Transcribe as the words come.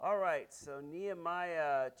right, so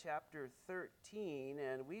Nehemiah chapter 13,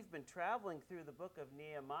 and we've been traveling through the book of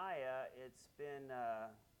Nehemiah. It's been,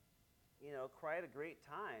 quite a great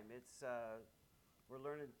time. We're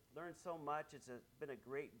learned so much. Been a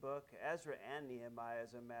great book, Ezra and Nehemiah,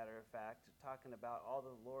 as a matter of fact, talking about all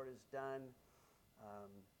the Lord has done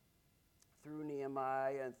through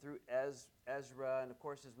Nehemiah and through Ezra. And of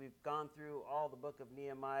course, as we've gone through all the book of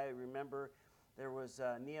Nehemiah, remember there was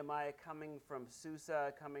Nehemiah coming from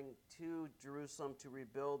Susa, coming to Jerusalem to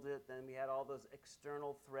rebuild it. Then we had all those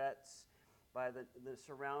external threats by the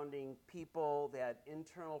surrounding people. They had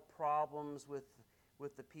internal problems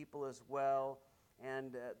with the people as well.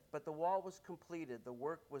 But the wall was completed. The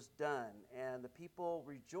work was done. And the people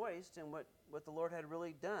rejoiced in what the Lord had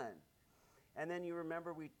really done. And then you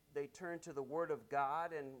remember they turned to the Word of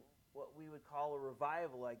God, and what we would call a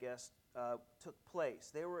revival, I guess, took place.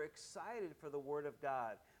 They were excited for the Word of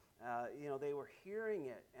God. They were hearing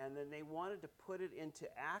it, and then they wanted to put it into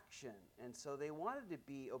action. And so they wanted to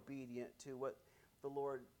be obedient to what the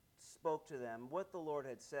Lord spoke to them, what the Lord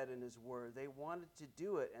had said in His Word. They wanted to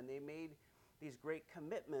do it, and they made these great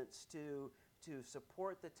commitments to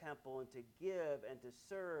support the temple and to give and to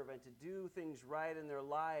serve and to do things right in their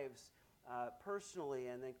lives, personally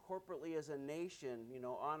and then corporately as a nation,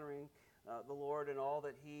 honoring the Lord and all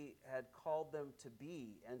that He had called them to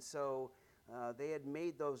be. And so they had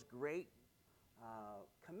made those great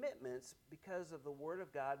commitments because of the Word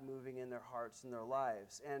of God moving in their hearts and their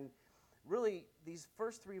lives. And really, these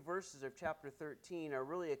first three verses of chapter 13 are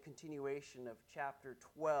really a continuation of chapter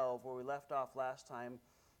 12, where we left off last time,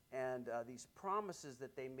 and these promises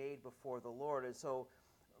that they made before the Lord. And so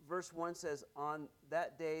verse 1 says, "On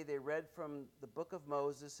that day they read from the book of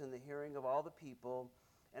Moses in the hearing of all the people,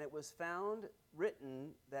 and it was found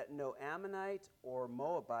written that no Ammonite or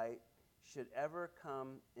Moabite should ever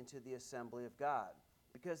come into the assembly of God,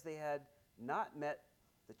 because they had not met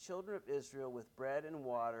the children of Israel with bread and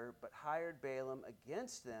water, but hired Balaam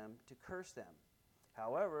against them to curse them.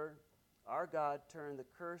 However, our God turned the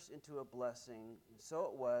curse into a blessing, and so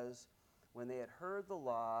it was, when they had heard the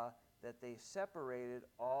law, that they separated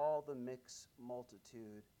all the mixed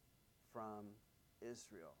multitude from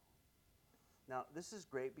Israel." Now, this is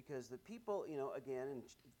great because the people, again, in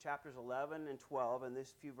chapters 11 and 12, and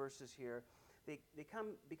these few verses here, they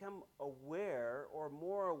become aware, or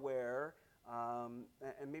more aware,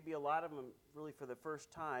 and maybe a lot of them really for the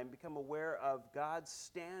first time, become aware of God's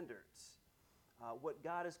standards, what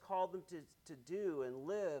God has called them to do and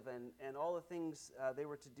live, and all the things they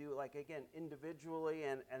were to do, like, again, individually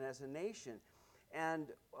and as a nation.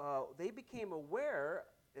 And they became aware,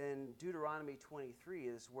 in Deuteronomy 23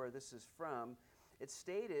 is where this is from. It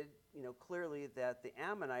stated, clearly that the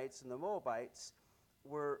Ammonites and the Moabites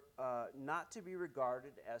were not to be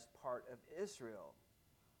regarded as part of Israel.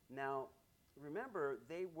 Now, remember,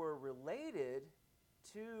 they were related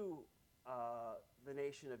to the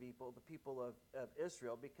nation of the people of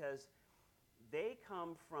Israel, because they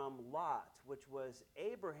come from Lot, which was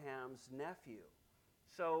Abraham's nephew.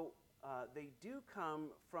 So they do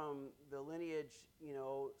come from the lineage,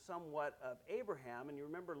 somewhat of Abraham. And you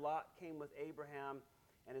remember Lot came with Abraham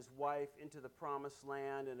and his wife into the promised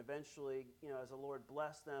land, and eventually, as the Lord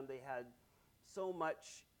blessed them, they had so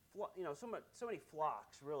many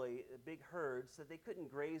flocks, really, big herds, that they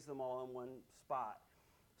couldn't graze them all in one spot.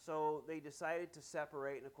 So they decided to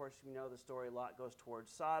separate, and of course, we know the story. Lot goes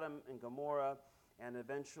towards Sodom and Gomorrah, and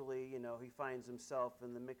eventually, he finds himself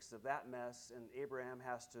in the mix of that mess, and Abraham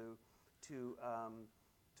has to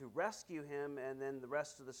rescue him, and then the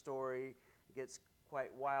rest of the story gets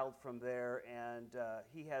quite wild from there, and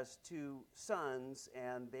he has two sons,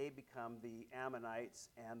 and they become the Ammonites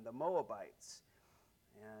and the Moabites.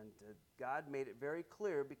 And God made it very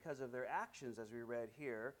clear, because of their actions, as we read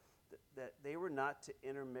here, that they were not to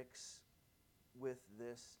intermix with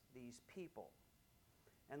these people.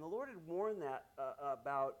 And the Lord had warned that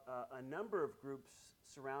about a number of groups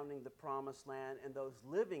surrounding the Promised Land and those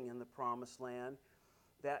living in the Promised Land,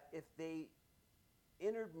 that if they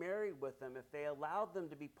intermarried with them, if they allowed them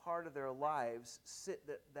to be part of their lives,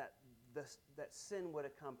 that sin would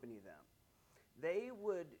accompany them. They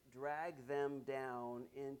would drag them down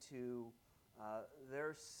into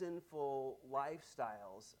their sinful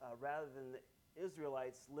lifestyles, rather than the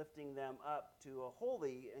Israelites lifting them up to a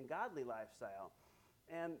holy and godly lifestyle.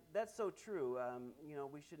 And that's so true.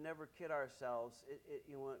 We should never kid ourselves.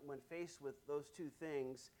 When faced with those two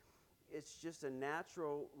things, it's just a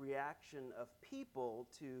natural reaction of people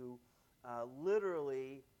to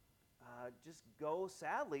literally just go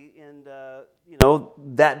sadly in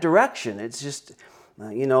that direction. It's just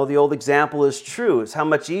the old example is true. It's how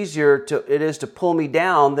much easier it is to pull me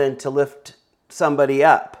down than to lift somebody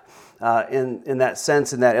up. In that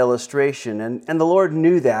sense, in that illustration. And the Lord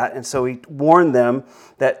knew that, and so He warned them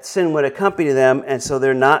that sin would accompany them, and so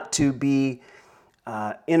they're not to be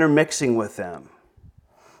intermixing with them.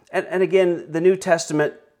 And again, the New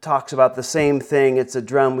Testament talks about the same thing. It's a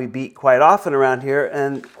drum we beat quite often around here,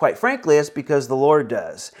 and quite frankly, it's because the Lord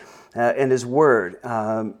does in His Word.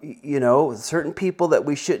 Certain people that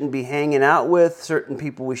we shouldn't be hanging out with, certain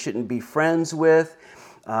people we shouldn't be friends with,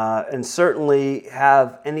 and certainly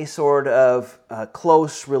have any sort of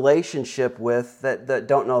close relationship with that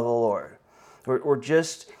don't know the Lord. We're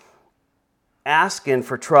just asking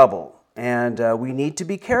for trouble, and we need to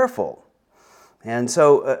be careful. And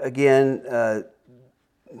so, again,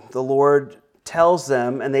 the Lord tells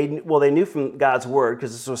them, and they knew from God's Word,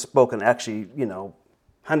 because this was spoken actually,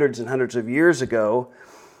 hundreds and hundreds of years ago,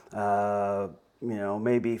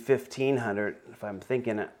 maybe 1,500, if I'm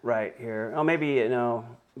thinking it right here. Oh, maybe,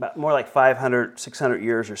 about more like 500, 600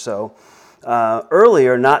 years or so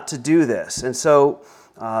earlier, not to do this. And so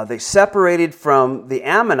they separated from the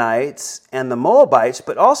Ammonites and the Moabites,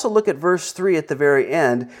 but also look at verse 3 at the very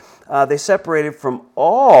end. They separated from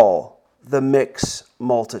all the mixed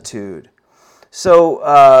multitude. So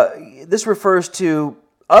this refers to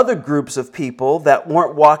other groups of people that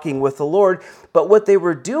weren't walking with the Lord, but what they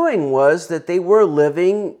were doing was that they were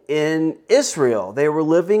living in Israel. They were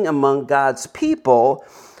living among God's people,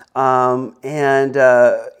 and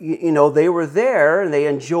they were there, and they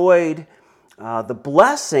enjoyed the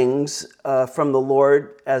blessings from the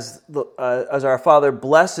Lord as our Father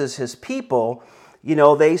blesses His people.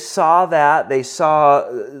 They saw that. They saw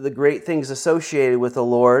the great things associated with the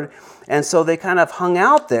Lord, and so they kind of hung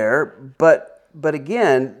out there, but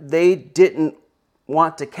again, they didn't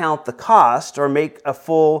want to count the cost or make a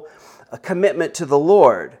full commitment to the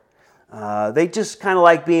Lord. They just kind of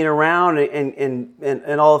like being around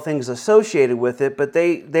and all the things associated with it, but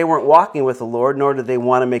they weren't walking with the Lord, nor did they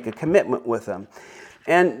want to make a commitment with Him.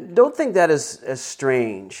 And don't think that is as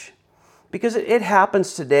strange, because it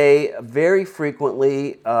happens today very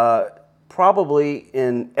frequently, probably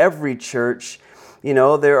in every church.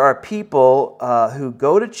 There are people who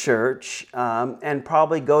go to church and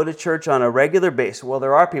probably go to church on a regular basis. Well,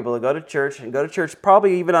 there are people that go to church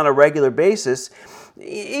probably even on a regular basis,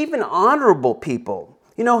 even honorable people,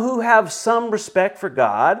 who have some respect for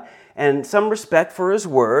God and some respect for His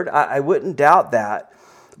Word. I wouldn't doubt that,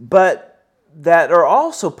 but that are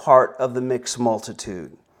also part of the mixed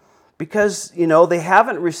multitude because, they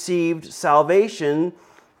haven't received salvation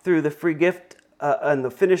through the free gift and the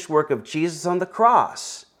finished work of Jesus on the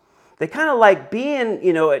cross. They kind of like being,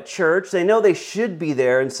 at church. They know they should be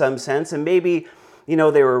there in some sense, and maybe,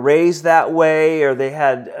 they were raised that way, or they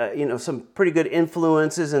had, some pretty good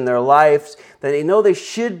influences in their lives that they know they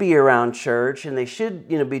should be around church, and they should,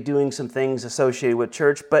 be doing some things associated with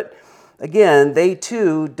church. But again, they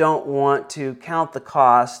too don't want to count the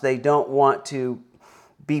cost. They don't want to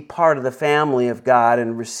be part of the family of God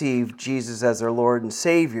and receive Jesus as their Lord and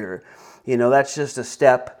Savior. That's just a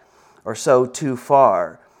step or so too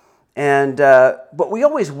far. And but we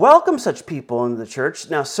always welcome such people into the church.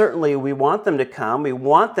 Now, certainly we want them to come. We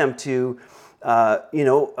want them to,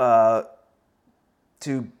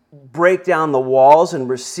 to break down the walls and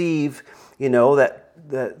receive,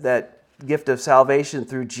 that gift of salvation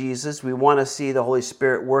through Jesus. We want to see the Holy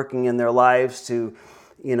Spirit working in their lives to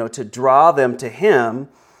draw them to Him.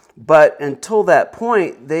 But until that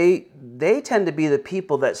point, they tend to be the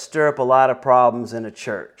people that stir up a lot of problems in a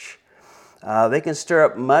church. They can stir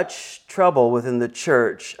up much trouble within the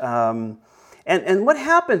church. And what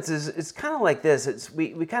happens is it's kind of like this.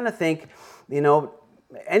 We kind of think,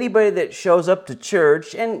 anybody that shows up to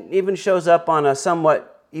church and even shows up on a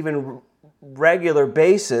somewhat even regular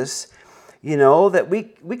basis, that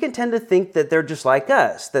we can tend to think that they're just like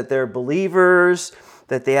us, that they're believers,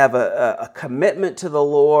 that they have a commitment to the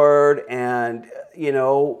Lord, and,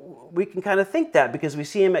 we can kind of think that because we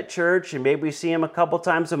see them at church, and maybe we see them a couple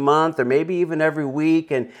times a month, or maybe even every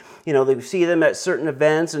week, and, we see them at certain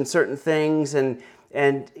events and certain things, and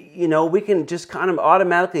we can just kind of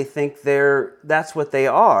automatically think that's what they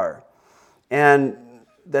are, and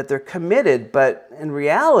that they're committed, but in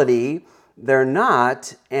reality, they're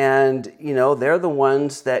not, and, they're the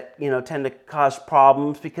ones that, tend to cause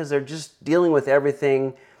problems because they're just dealing with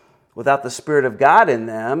everything without the Spirit of God in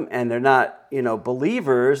them, and they're not,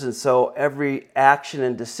 believers, and so every action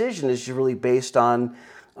and decision is really based on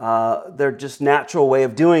their just natural way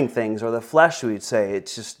of doing things, or the flesh, we'd say.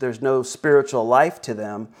 It's just, there's no spiritual life to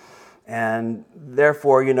them. And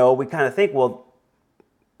therefore, we kind of think, well,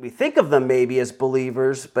 we think of them maybe as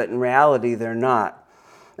believers, but in reality, they're not.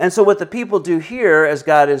 And so what the people do here, as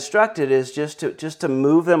God instructed, is just to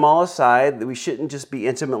move them all aside. We shouldn't just be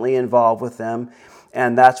intimately involved with them,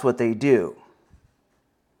 and that's what they do.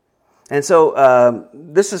 And so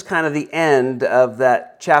this is kind of the end of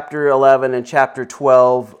that chapter 11 and chapter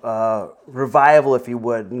 12 revival, if you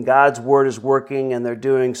would. And God's word is working, and they're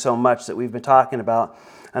doing so much that we've been talking about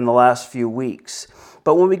in the last few weeks.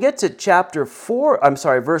 But when we get to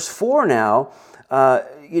verse 4 now,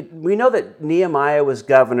 we know that Nehemiah was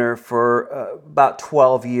governor for about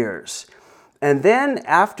 12 years. And then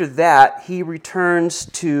after that, he returns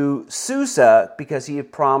to Susa because he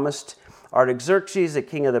had promised Artaxerxes, the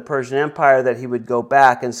king of the Persian Empire, that he would go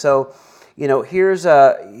back. And so, here's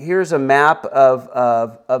a map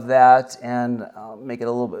of that, and I'll make it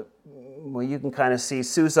a little bit, well, you can kind of see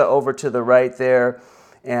Susa over to the right there.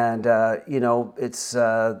 And, it's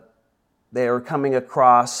they are coming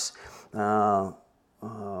across the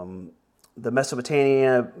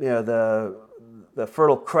Mesopotamia, the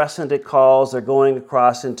Fertile Crescent it calls. They're going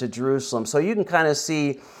across into Jerusalem. So you can kind of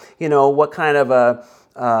see, what kind of a,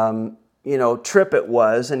 trip it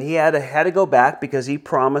was. And he had to go back because he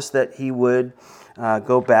promised that he would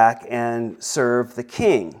go back and serve the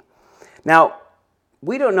king. Now,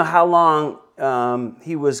 we don't know how long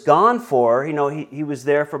he was gone for. He was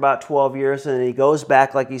there for about 12 years, and then he goes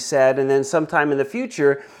back, like he said, and then sometime in the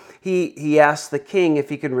future, he asks the king if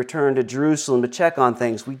he can return to Jerusalem to check on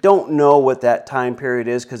things. We don't know what that time period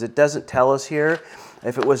is because it doesn't tell us here.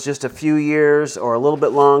 If it was just a few years or a little bit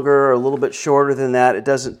longer or a little bit shorter than that, it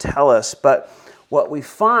doesn't tell us. But what we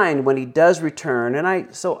find when he does return, and I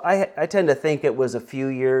tend to think it was a few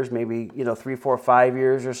years, maybe 3, 4, 5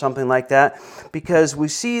 years or something like that, because we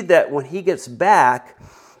see that when he gets back,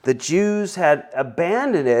 the Jews had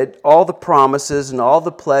abandoned all the promises and all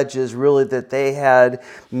the pledges really that they had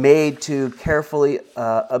made to carefully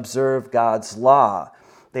observe God's law.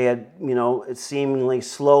 They had, it seemingly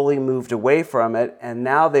slowly moved away from it, and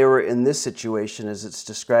now they were in this situation as it's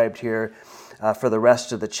described here for the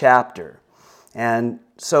rest of the chapter. And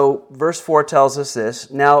so verse 4 tells us this.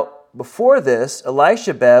 Now, before this,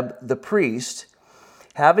 Elishebeb the priest,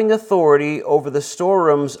 having authority over the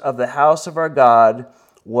storerooms of the house of our God,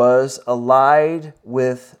 was allied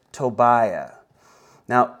with Tobiah.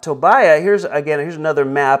 Now, Tobiah, here's another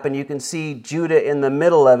map, and you can see Judah in the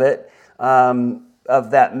middle of it,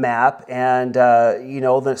 of that map, and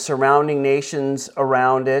the surrounding nations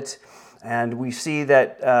around it. And we see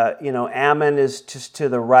that Ammon is just to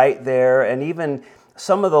the right there, and even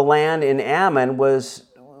some of the land in Ammon was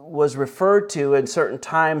referred to in certain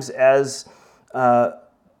times as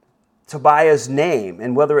Tobiah's name,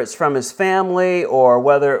 and whether it's from his family or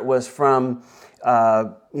whether it was from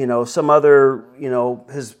some other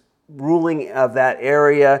his ruling of that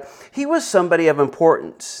area, he was somebody of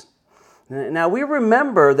importance. Now we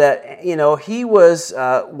remember that he was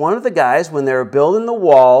one of the guys when they were building the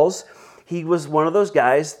walls. He was one of those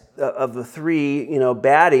guys of the three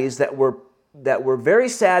baddies that were very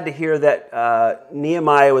sad to hear that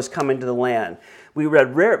Nehemiah was coming to the land. We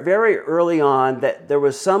read very early on that there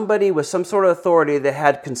was somebody with some sort of authority that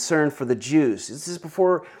had concern for the Jews. This is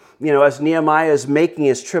before, as Nehemiah is making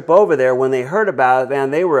his trip over there, when they heard about it,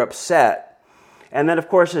 man, they were upset. And then, of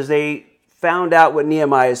course, as they found out what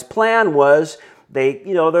Nehemiah's plan was, they're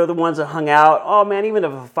the ones that hung out. Oh, man, even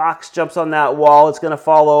if a fox jumps on that wall, it's going to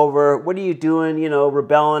fall over. What are you doing,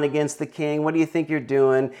 rebelling against the king? What do you think you're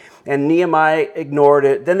doing? And Nehemiah ignored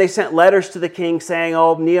it. Then they sent letters to the king saying,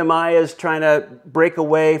 oh, Nehemiah is trying to break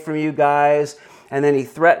away from you guys. And then he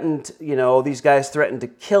threatened, these guys threatened to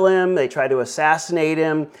kill him. They tried to assassinate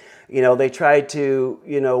him. They tried to,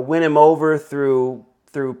 win him over through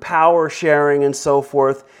power sharing and so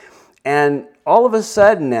forth. And all of a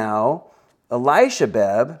sudden now,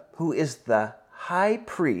 Elishebeb, who is the high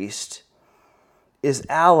priest, is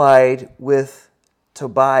allied with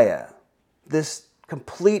Tobiah, this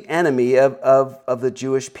complete enemy of the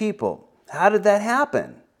Jewish people. How did that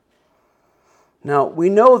happen? Now, we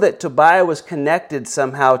know that Tobiah was connected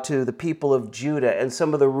somehow to the people of Judah and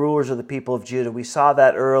some of the rulers of the people of Judah. We saw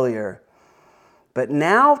that earlier. But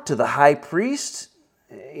now to the high priest,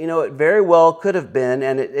 it very well could have been,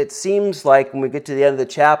 and it seems like when we get to the end of the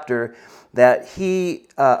chapter, that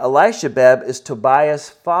Elishebeb is Tobiah's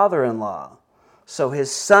father-in-law. So his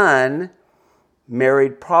son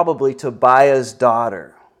married probably Tobiah's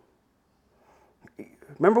daughter.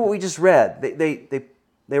 Remember what we just read?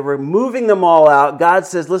 They were moving them all out. God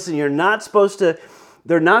says, listen, they're not supposed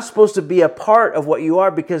to be a part of what you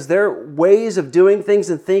are because their ways of doing things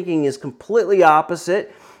and thinking is completely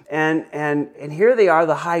opposite. And here they are,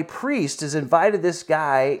 the high priest has invited this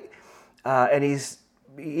guy, and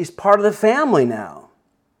he's part of the family now.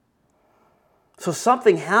 So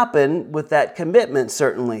something happened with that commitment,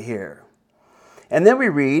 certainly here. And then we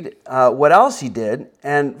read what else he did.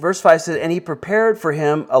 And verse 5 says, and he prepared for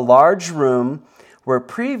him a large room where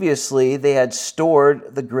previously they had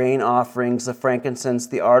stored the grain offerings, the frankincense,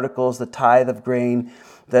 the articles, the tithe of grain,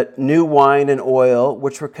 the new wine and oil,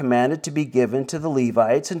 which were commanded to be given to the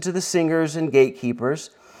Levites and to the singers and gatekeepers,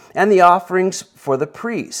 and the offerings for the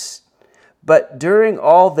priests. But during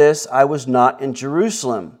all this I was not in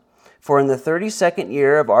Jerusalem, for in the 32nd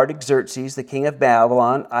year of Artaxerxes, the king of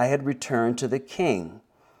Babylon, I had returned to the king.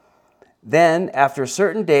 Then, after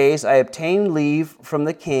certain days, I obtained leave from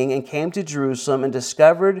the king and came to Jerusalem and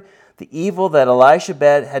discovered the evil that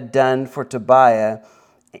Elishabeth had done for Tobiah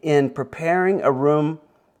in preparing a room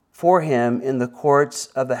for him in the courts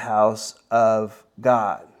of the house of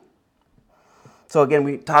God. So again,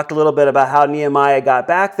 we talked a little bit about how Nehemiah got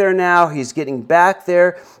back there now. He's getting back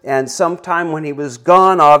there. And sometime when he was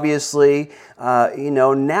gone, obviously,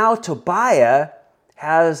 now Tobiah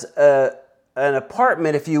has an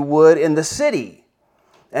apartment, if you would, in the city.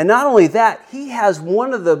 And not only that, he has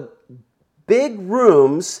one of the big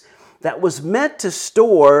rooms that was meant to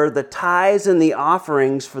store the tithes and the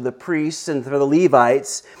offerings for the priests and for the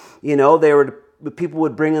Levites. People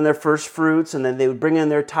would bring in their first fruits, and then they would bring in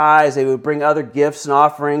their tithes. They would bring other gifts and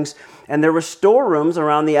offerings. And there were storerooms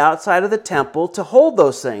around the outside of the temple to hold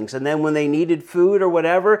those things. And then when they needed food or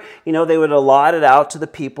whatever, they would allot it out to the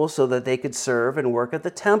people so that they could serve and work at the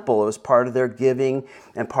temple. It was part of their giving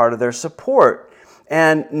and part of their support.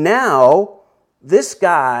 And now this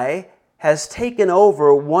guy has taken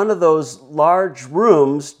over one of those large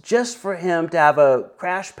rooms just for him to have a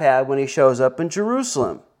crash pad when he shows up in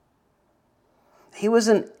Jerusalem. He was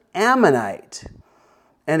an Ammonite.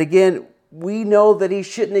 And again, we know that he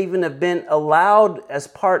shouldn't even have been allowed as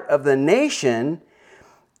part of the nation,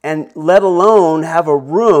 and let alone have a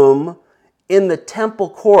room in the temple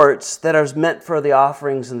courts that is meant for the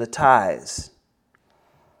offerings and the tithes.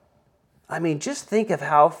 I mean, just think of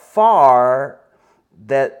how far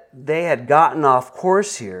that they had gotten off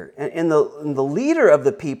course here. And the leader of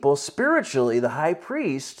the people, spiritually, the high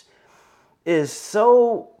priest, is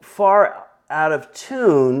so far out of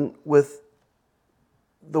tune with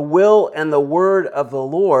the will and the word of the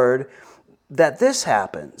Lord that this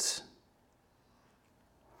happens.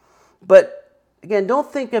 But again,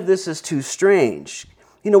 don't think of this as too strange.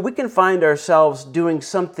 We can find ourselves doing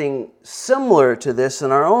something similar to this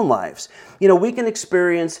in our own lives. We can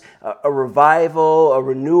experience a revival, a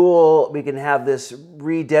renewal. We can have this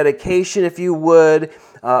rededication, if you would,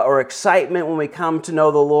 or excitement when we come to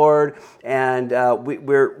know the Lord, and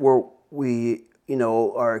we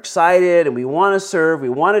are excited and we want to serve, we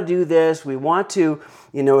want to do this, we want to,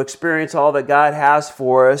 experience all that God has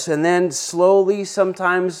for us. And then slowly,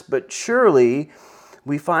 sometimes, but surely,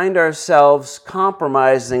 we find ourselves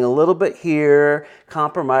compromising a little bit here,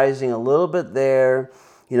 compromising a little bit there,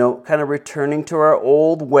 kind of returning to our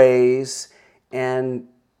old ways and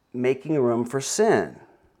making room for sin.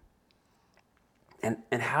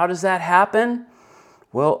 And how does that happen?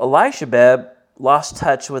 Well, Elishabeth lost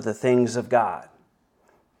touch with the things of God.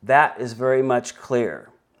 That is very much clear.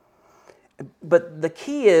 But the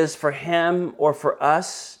key is for him or for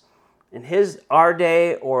us in our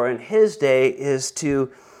day or in his day is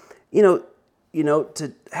to,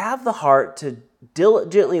 to have the heart to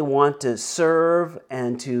diligently want to serve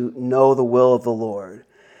and to know the will of the Lord.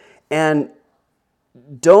 And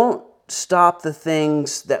don't stop the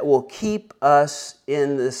things that will keep us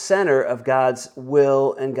in the center of God's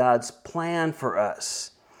will and God's plan for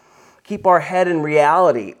us. Keep our head in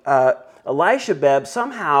reality. Elishabeth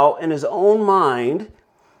somehow in his own mind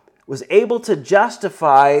was able to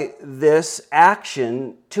justify this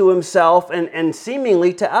action to himself and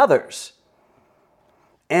seemingly to others.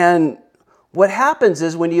 And what happens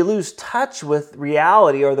is when you lose touch with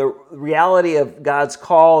reality, or the reality of God's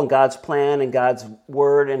call and God's plan and God's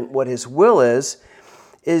word and what his will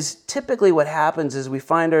is typically what happens is we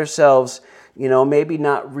find ourselves, maybe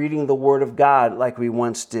not reading the word of God like we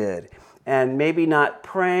once did, and maybe not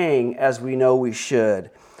praying as we know we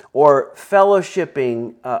should, or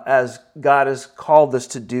fellowshipping as God has called us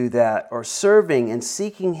to do that, or serving and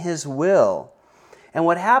seeking his will. And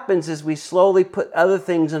what happens is we slowly put other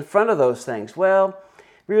things in front of those things. Well,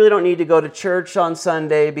 we really don't need to go to church on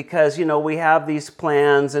Sunday because, we have these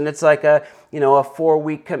plans and it's like a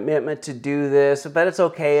 4-week commitment to do this, but it's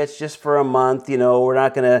okay. It's just for a month. We're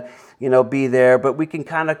not going to, be there, but we can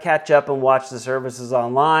kind of catch up and watch the services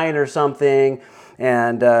online or something.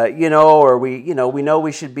 And, or we know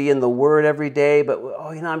we should be in the Word every day, but,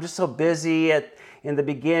 I'm just so busy in the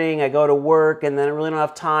beginning. I go to work and then I really don't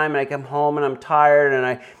have time and I come home and I'm tired and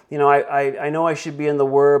I know I should be in the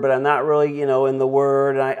Word, but I'm not really, in the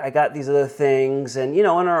Word. And I got these other things. And, in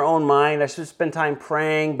our own mind, I should spend time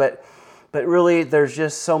praying, but really there's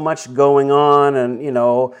just so much going on and,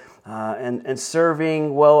 and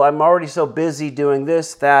serving. Well, I'm already so busy doing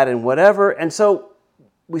this, that, and whatever. And so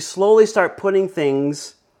we slowly start putting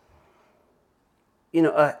things,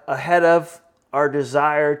 ahead of our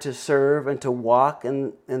desire to serve and to walk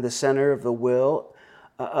in the center of the will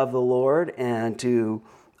of the Lord and to,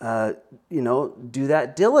 do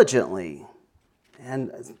that diligently.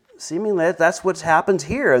 And seemingly that's what happens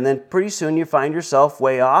here. And then pretty soon you find yourself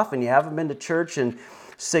way off and you haven't been to church in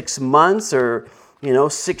 6 months or,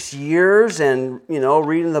 6 years. And,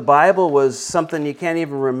 reading the Bible was something you can't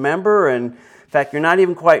even remember. And in fact, you're not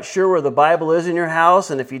even quite sure where the Bible is in your house,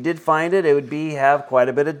 and if you did find it, it would have quite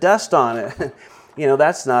a bit of dust on it.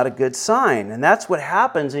 That's not a good sign. And that's what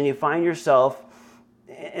happens when you find yourself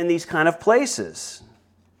in these kind of places.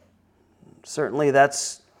 Certainly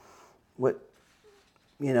that's what,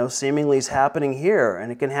 seemingly is happening here, and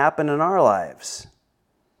it can happen in our lives.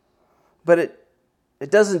 But it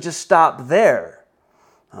doesn't just stop there.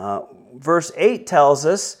 Verse 8 tells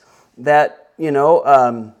us that,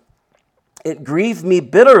 it grieved me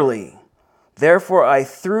bitterly. Therefore I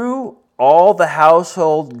threw all the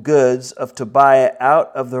household goods of Tobiah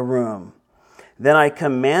out of the room. Then I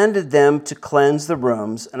commanded them to cleanse the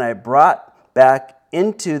rooms, and I brought back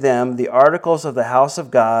into them the articles of the house of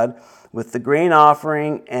God with the grain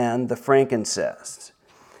offering and the frankincense.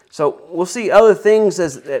 So we'll see other things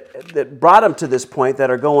that brought him to this point that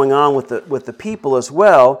are going on with the people as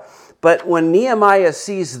well. But when Nehemiah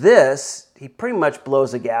sees this, he pretty much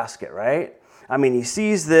blows a gasket, right? I mean, he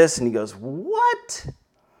sees this and he goes, what?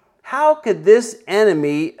 How could this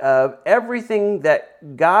enemy of everything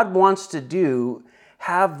that God wants to do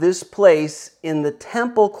have this place in the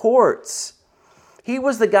temple courts? He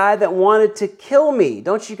was the guy that wanted to kill me.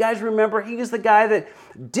 Don't you guys remember? He was the guy that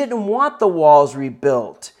didn't want the walls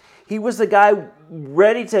rebuilt. He was the guy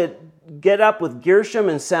ready to get up with Gershom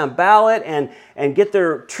and Sanballat and get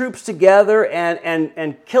their troops together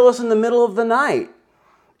and kill us in the middle of the night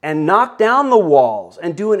and knock down the walls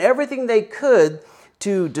and doing everything they could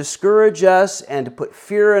to discourage us and to put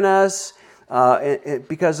fear in us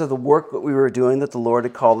because of the work that we were doing that the Lord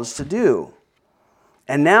had called us to do.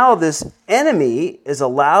 And now this enemy is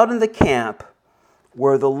allowed in the camp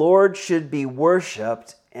where the Lord should be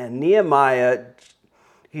worshipped, and Nehemiah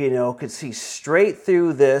could see straight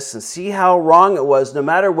through this and see how wrong it was, no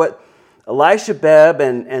matter what Elishabeb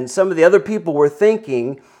and some of the other people were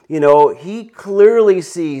thinking. He clearly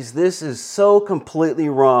sees this is so completely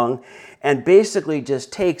wrong and basically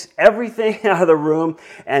just takes everything out of the room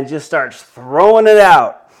and just starts throwing it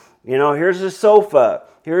out. Here's his sofa,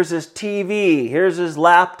 here's his TV, here's his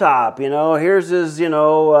laptop, here's his,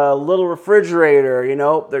 little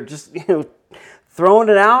refrigerator, they're just, throwing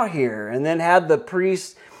it out here. And then had the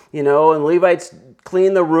priests, and Levites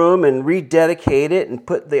clean the room and rededicate it and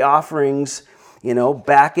put the offerings,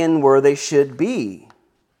 back in where they should be.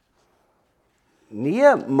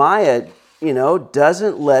 Nehemiah,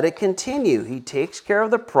 doesn't let it continue. He takes care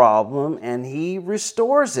of the problem and he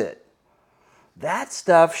restores it. That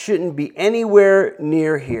stuff shouldn't be anywhere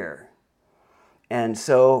near here. And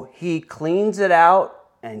so he cleans it out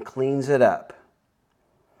and cleans it up.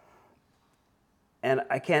 And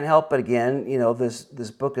I can't help but again,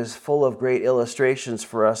 this book is full of great illustrations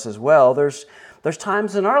for us as well. There's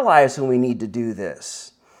times in our lives when we need to do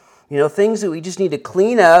this. Things that we just need to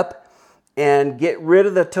clean up and get rid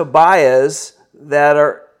of the Tobiahs that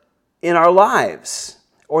are in our lives.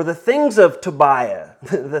 Or the things of Tobiah,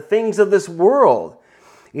 the things of this world.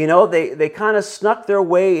 They kind of snuck their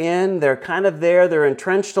way in. They're kind of there. They're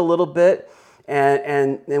entrenched a little bit.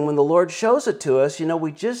 And when the Lord shows it to us,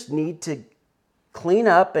 we just need to clean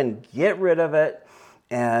up and get rid of it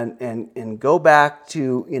and go back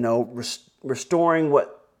to, restoring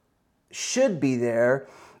what should be there.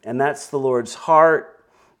 And that's the Lord's heart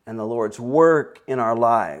and the Lord's work in our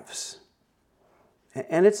lives.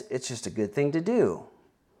 And it's just a good thing to do.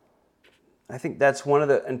 I think that's one of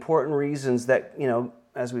the important reasons that,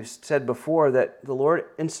 as we've said before, that the Lord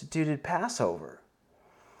instituted Passover.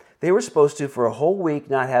 They were supposed to, for a whole week,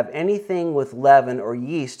 not have anything with leaven or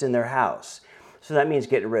yeast in their house. So that means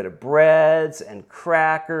getting rid of breads and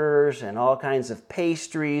crackers and all kinds of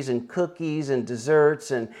pastries and cookies and desserts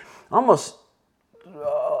and almost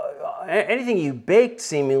anything you baked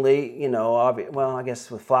seemingly, well, I guess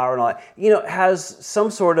with flour and all that, has some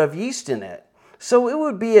sort of yeast in it. So it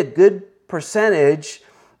would be a good percentage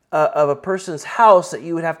of a person's house that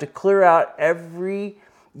you would have to clear out every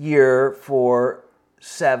year for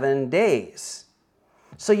 7 days.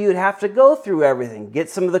 So you'd have to go through everything, get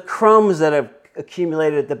some of the crumbs that have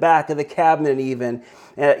accumulated at the back of the cabinet even,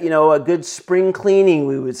 a good spring cleaning,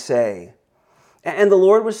 we would say. And the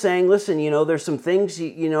Lord was saying, listen, there's some things,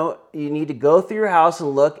 you need to go through your house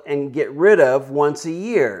and look and get rid of once a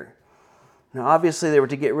year. Now, obviously, they were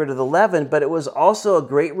to get rid of the leaven, but it was also a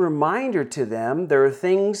great reminder to them. There are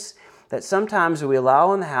things that sometimes we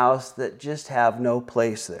allow in the house that just have no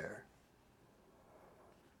place there.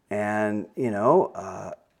 And,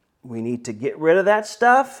 we need to get rid of that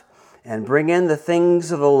stuff and bring in the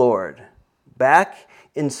things of the Lord, back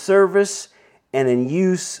in service and in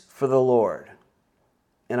use for the Lord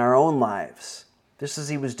in our own lives. Just as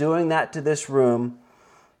he was doing that to this room,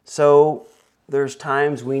 so there's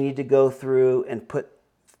times we need to go through and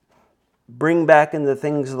bring back in the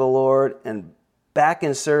things of the Lord and back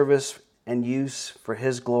in service and use for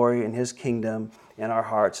his glory and his kingdom in our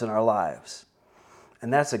hearts and our lives.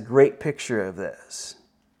 And that's a great picture of this.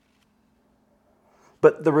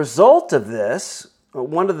 But the result of this,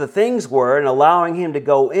 one of the things were in allowing him to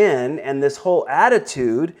go in, and this whole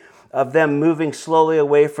attitude of them moving slowly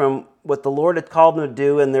away from what the Lord had called them to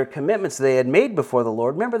do and their commitments they had made before the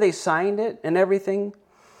Lord. Remember, they signed it and everything.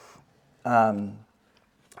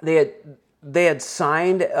 They had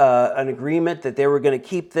signed an agreement that they were going to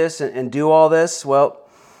keep this and do all this. Well,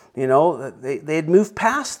 they had moved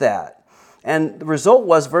past that. And the result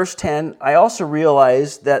was, verse 10, I also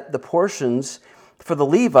realized that the portions for the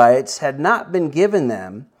Levites had not been given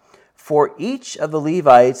them, for each of the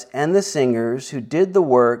Levites and the singers who did the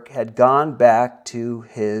work had gone back to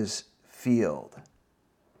his field.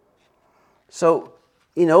 So,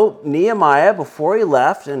 Nehemiah, before he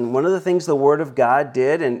left, and one of the things the Word of God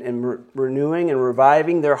did in renewing and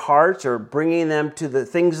reviving their hearts or bringing them to the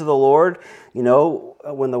things of the Lord,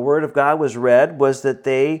 when the Word of God was read, was that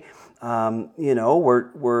they,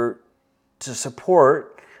 were to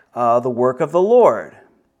support the work of the Lord.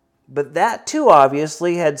 But that too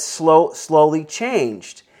obviously had slowly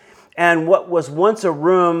changed. And what was once a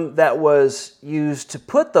room that was used to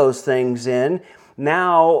put those things in,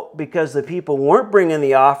 now, because the people weren't bringing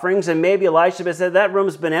the offerings, and maybe Elisha had said, that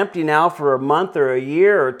room's been empty now for a month or a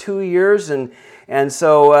year or 2 years, and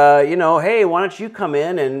so, hey, why don't you come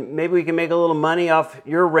in and maybe we can make a little money off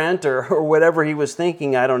your rent or whatever he was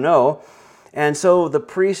thinking, I don't know. And so the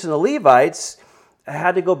priests and the Levites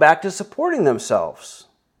had to go back to supporting themselves.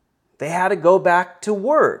 They had to go back to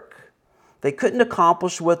work. They couldn't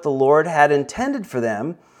accomplish what the Lord had intended for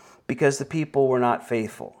them because the people were not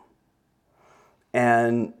faithful.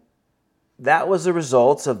 And that was the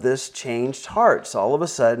result of this changed hearts. All of a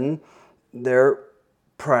sudden, their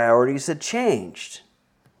priorities had changed.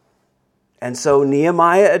 And so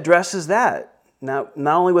Nehemiah addresses that. Now,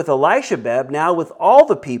 not only with Elishabeb, now with all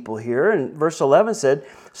the people here. And verse 11 said,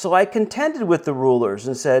 so I contended with the rulers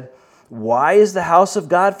and said, why is the house of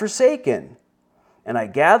God forsaken? And I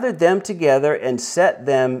gathered them together and set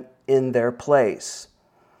them in their place.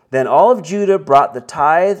 Then all of Judah brought the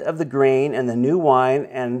tithe of the grain and the new wine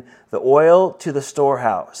and the oil to the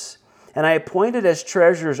storehouse. And I appointed as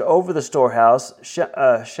treasurers over the storehouse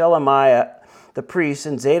Shelemiah the priest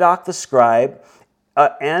and Zadok the scribe,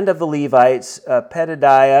 and of the Levites,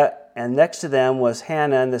 Pedadiah, and next to them was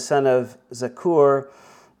Hanan the son of Zakur,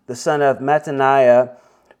 the son of Mattaniah,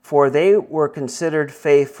 for they were considered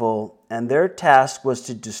faithful, and their task was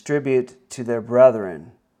to distribute to their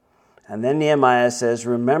brethren. And then Nehemiah says,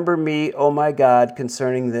 remember me, O my God,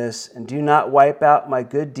 concerning this, and do not wipe out my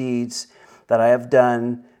good deeds that I have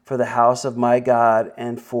done for the house of my God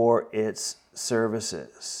and for its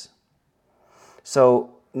services.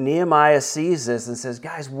 So Nehemiah sees this and says,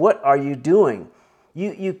 guys, what are you doing?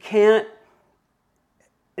 You can't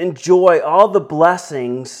enjoy all the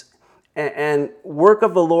blessings and work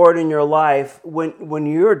of the Lord in your life when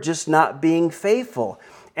you're just not being faithful.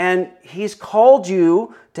 And he's called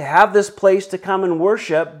you to have this place to come and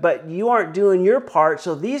worship, but you aren't doing your part,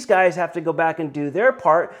 so these guys have to go back and do their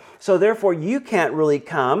part, so therefore you can't really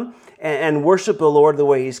come and worship the Lord the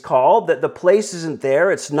way he's called, that the place isn't there,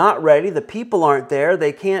 it's not ready, the people aren't there,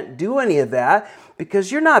 they can't do any of that because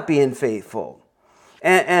you're not being faithful.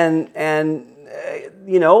 And then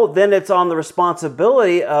it's on the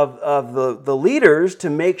responsibility of the leaders to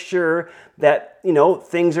make sure that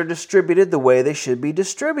things are distributed the way they should be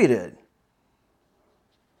distributed.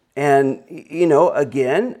 And,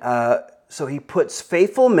 again, so he puts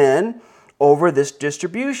faithful men over this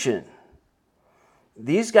distribution.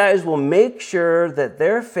 These guys will make sure that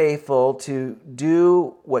they're faithful to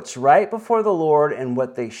do what's right before the Lord and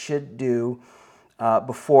what they should do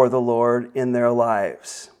before the Lord in their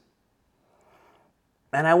lives.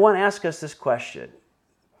 And I want to ask us this question.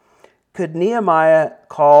 Could Nehemiah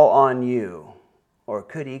call on you, or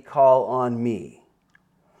could he call on me?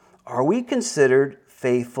 Are we considered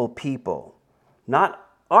faithful people? Not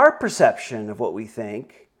our perception of what we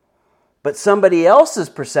think, but somebody else's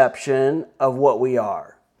perception of what we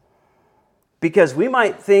are. Because we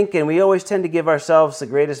might think, and we always tend to give ourselves the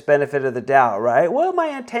greatest benefit of the doubt, right? Well,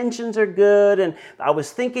 my intentions are good, and I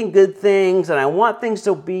was thinking good things, and I want things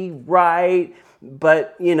to be right,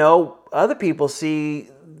 but, other people see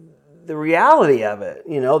the reality of it.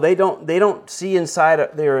 They don't see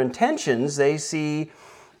inside their intentions. They see,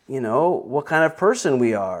 what kind of person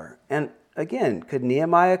we are. And again, could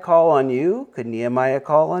Nehemiah call on you? Could Nehemiah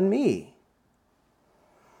call on me?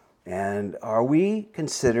 And are we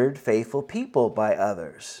considered faithful people by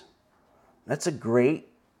others? That's a great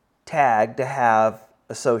tag to have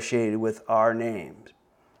associated with our names.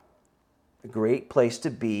 A great place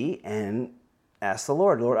to be, and ask the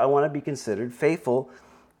Lord, I want to be considered faithful,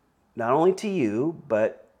 not only to you,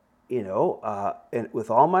 but,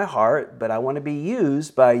 with all my heart, but I want to be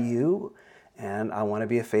used by you, and I want to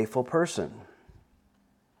be a faithful person.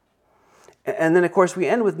 And then, of course, we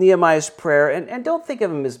end with Nehemiah's prayer, and don't think of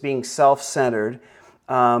him as being self-centered,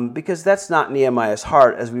 because that's not Nehemiah's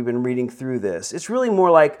heart as we've been reading through this. It's really more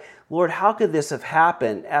like, Lord, how could this have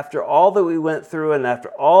happened after all that we went through and after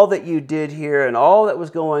all that you did here and all that was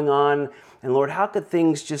going on? And Lord, how could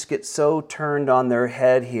things just get so turned on their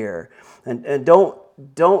head here? And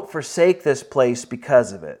don't forsake this place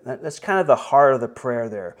because of it. That's kind of the heart of the prayer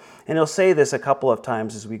there. And he'll say this a couple of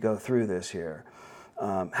times as we go through this here.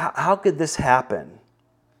 How could this happen?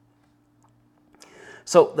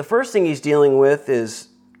 So the first thing he's dealing with is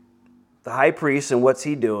the high priest and what's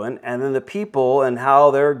he doing, and then the people and how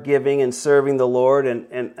they're giving and serving the Lord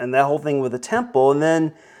and that whole thing with the temple. And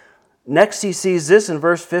then next he sees this in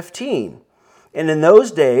verse 15. And in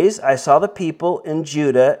those days I saw the people in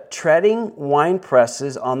Judah treading wine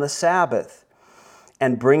presses on the Sabbath,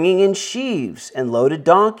 and bringing in sheaves and loaded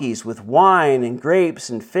donkeys with wine and grapes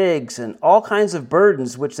and figs and all kinds of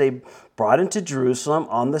burdens which they brought into Jerusalem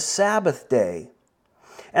on the Sabbath day.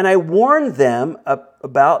 And I warned them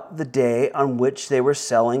about the day on which they were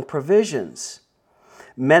selling provisions.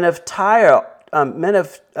 Men of Tyre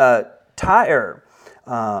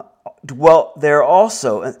dwelt there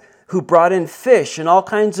also, who brought in fish and all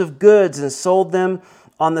kinds of goods and sold them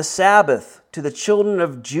on the Sabbath to the children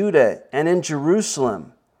of Judah and in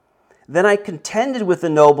Jerusalem. Then I contended with the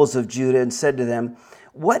nobles of Judah and said to them,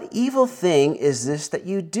 what evil thing is this that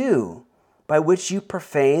you do, by which you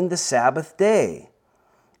profane the Sabbath day?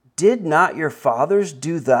 Did not your fathers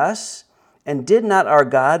do thus? And did not our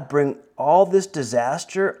God bring all this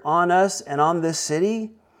disaster on us and on this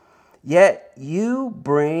city? Yet you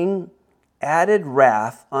bring added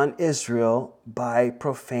wrath on Israel by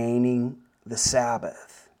profaning the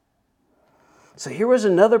Sabbath. So here was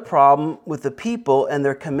another problem with the people and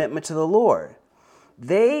their commitment to the Lord.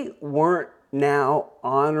 They weren't now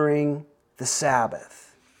honoring the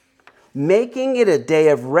Sabbath, making it a day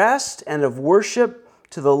of rest and of worship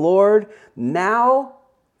to the Lord. Now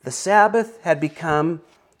the Sabbath had become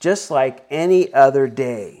just like any other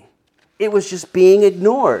day. It was just being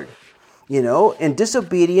ignored, in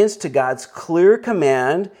disobedience to God's clear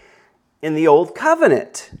command in the Old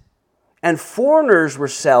Covenant. And foreigners were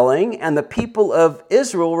selling, and the people of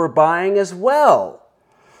Israel were buying as well.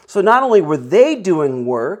 So not only were they doing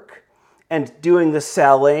work and doing the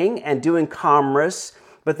selling and doing commerce,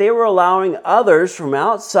 but they were allowing others from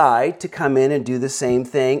outside to come in and do the same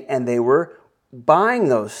thing, and they were buying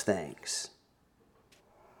those things.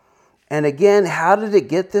 And again, how did it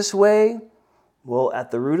get this way? Well,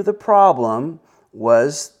 at the root of the problem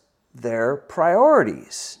was their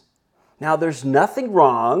priorities. Now, there's nothing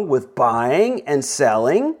wrong with buying and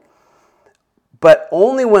selling, but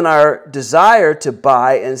only when our desire to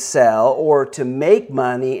buy and sell or to make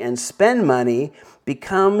money and spend money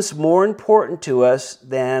becomes more important to us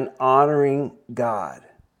than honoring God.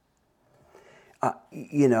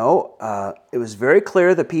 It was very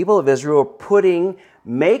clear the people of Israel were putting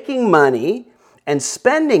making money and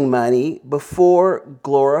spending money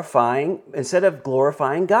instead of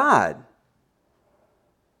glorifying God.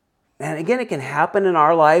 And again, it can happen in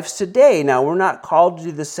our lives today. Now, we're not called to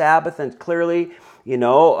do the Sabbath, and clearly,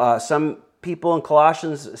 some people in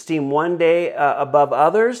Colossians esteem one day above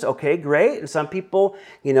others. Okay, great. And some people,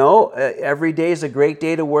 every day is a great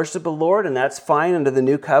day to worship the Lord, and that's fine under the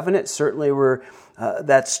new covenant. Certainly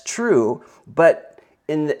that's true. But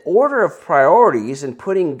in the order of priorities and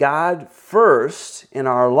putting God first in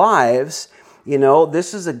our lives,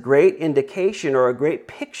 this is a great indication or a great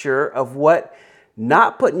picture of what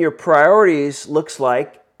not putting your priorities looks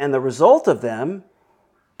like, and the result of them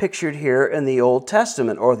pictured here in the Old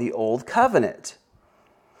Testament or the Old Covenant.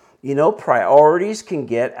 Priorities can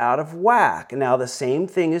get out of whack. Now, the same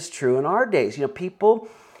thing is true in our days. People,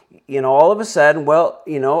 all of a sudden,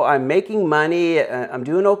 I'm making money, I'm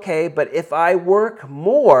doing okay, but if I work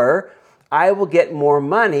more, I will get more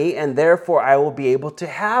money, and therefore I will be able to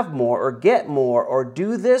have more or get more or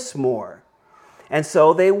do this more. And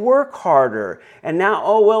so they work harder. And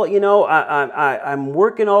now, I'm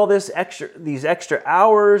working all these extra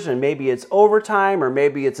hours, and maybe it's overtime, or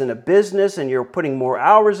maybe it's in a business and you're putting more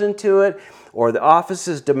hours into it, or the office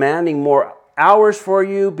is demanding more hours for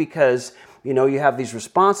you because, you have these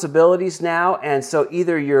responsibilities now. And so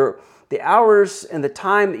either the hours and the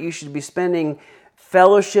time that you should be spending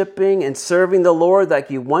fellowshipping and serving the Lord like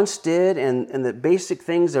you once did, and the basic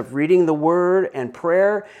things of reading the Word and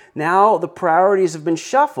prayer, now the priorities have been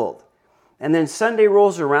shuffled. And then Sunday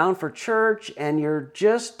rolls around for church, and you're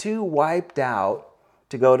just too wiped out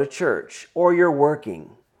to go to church, or you're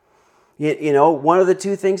working. One of the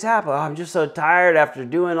two things happen. I'm just so tired after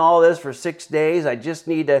doing all this for 6 days. I just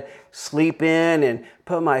need to sleep in and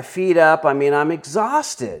put my feet up. I'm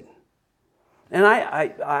exhausted. And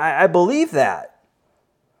I believe that.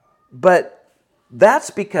 But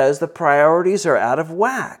that's because the priorities are out of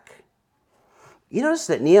whack. You notice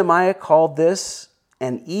that Nehemiah called this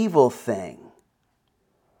an evil thing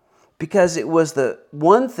because it was the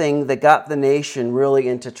one thing that got the nation really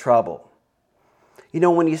into trouble.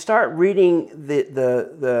 When you start reading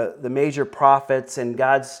the major prophets and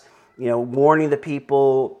God's, warning the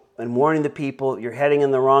people, you're heading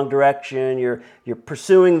in the wrong direction. You're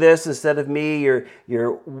pursuing this instead of me.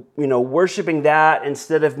 You're worshiping that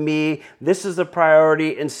instead of me. This is the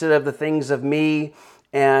priority instead of the things of me.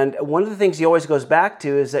 And one of the things he always goes back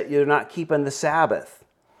to is that you're not keeping the Sabbath.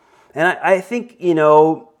 And I think,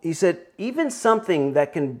 he said, even something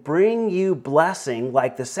that can bring you blessing,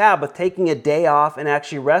 like the Sabbath, taking a day off and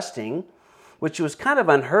actually resting, which was kind of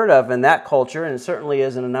unheard of in that culture, and certainly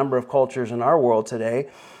is in a number of cultures in our world today.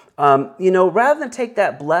 Rather than take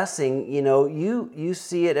that blessing, you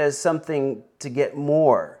see it as something to get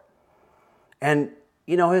more. And,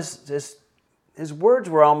 his words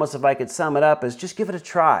were almost, if I could sum it up, as just give it a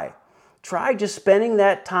try. Try just spending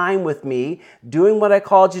that time with me, doing what I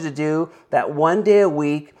called you to do, that one day a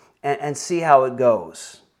week, and see how it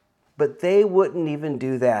goes. But they wouldn't even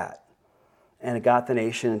do that. And it got the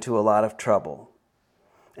nation into a lot of trouble.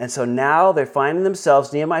 And so now they're finding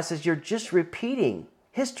themselves, Nehemiah says, you're just repeating.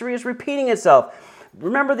 History is repeating itself.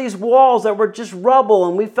 Remember these walls that were just rubble,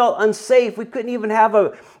 and we felt unsafe. We couldn't even have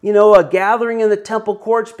a gathering in the temple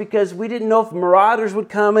courts because we didn't know if marauders would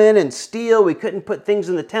come in and steal. We couldn't put things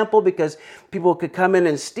in the temple because people could come in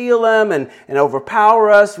and steal them and overpower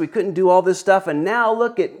us. We couldn't do all this stuff. And now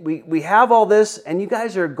look, we have all this, and you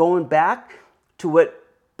guys are going back to what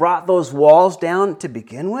brought those walls down to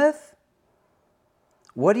begin with?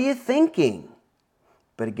 What are you thinking?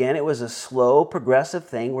 But again, it was a slow, progressive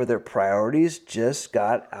thing where their priorities just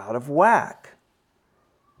got out of whack.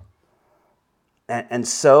 And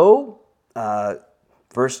so,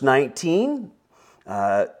 verse 19,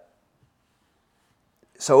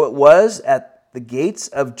 so it was at the gates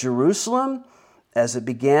of Jerusalem, as it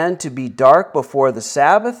began to be dark before the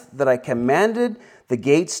Sabbath, that I commanded the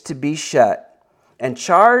gates to be shut, and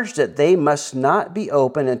charged that they must not be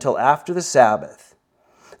opened until after the Sabbath.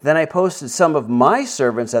 Then I posted some of my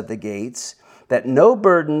servants at the gates, that no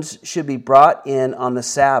burdens should be brought in on the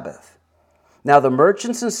Sabbath. Now the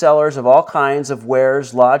merchants and sellers of all kinds of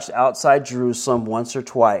wares lodged outside Jerusalem once or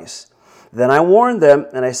twice. Then I warned them,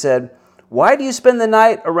 and I said, why do you spend the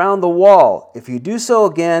night around the wall? If you do so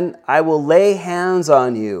again, I will lay hands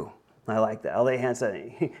on you. I like that. I'll lay hands on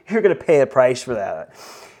you. You're going to pay a price for that.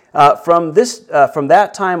 From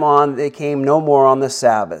that time on, they came no more on the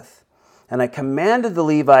Sabbath. And I commanded the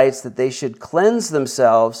Levites that they should cleanse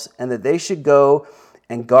themselves and that they should go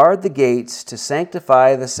and guard the gates to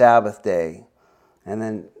sanctify the Sabbath day. And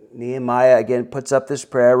then Nehemiah again puts up this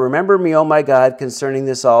prayer, remember me, O my God, concerning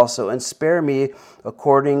this also, and spare me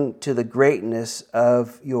according to the greatness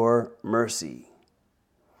of your mercy.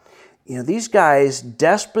 These guys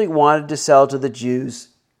desperately wanted to sell to the Jews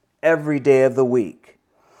every day of the week.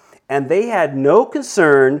 and they had no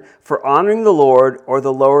concern for honoring the Lord or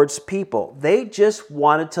the Lord's people. They just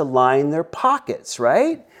wanted to line their pockets,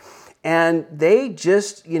 right? And they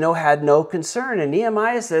just, had no concern. And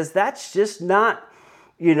Nehemiah says, that's just not,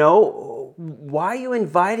 why are you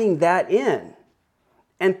inviting that in?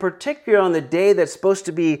 And particularly on the day that's supposed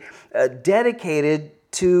to be dedicated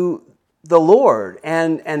to the Lord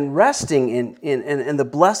and resting in the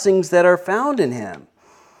blessings that are found in Him.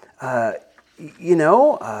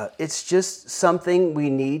 It's just something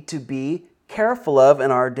we need to be careful of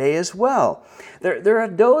in our day as well. There are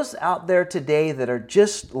those out there today that are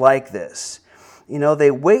just like this.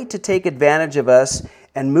 They wait to take advantage of us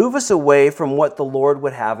and move us away from what the Lord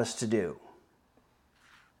would have us to do.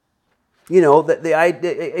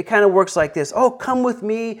 It kind of works like this. Oh, come with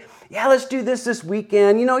me. Yeah, let's do this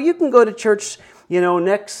weekend. You can go to church,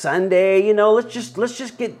 next Sunday. Let's just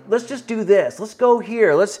do this. Let's go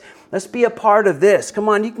here. Let's be a part of this. Come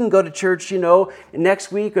on, you can go to church,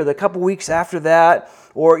 next week or the couple weeks after that.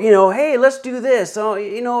 Or, hey, let's do this. Oh,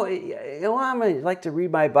 I'm going to like to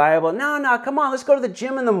read my Bible. No, come on, let's go to the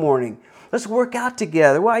gym in the morning. Let's work out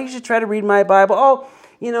together. Well, I usually try to read my Bible. Oh,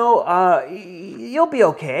 you'll be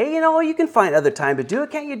okay. You can find other time to do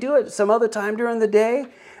it. Can't you do it some other time during the day?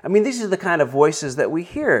 I mean, these are the kind of voices that we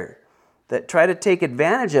hear that try to take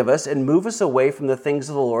advantage of us and move us away from the things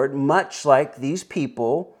of the Lord, much like these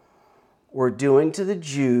people were doing to the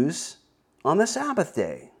Jews on the Sabbath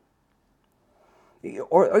day.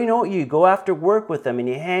 Or you go after work with them and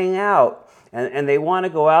you hang out and they want to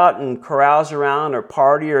go out and carouse around or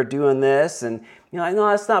party or doing this. And, I know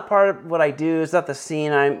that's not part of what I do. It's not the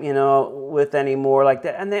scene I'm, with anymore like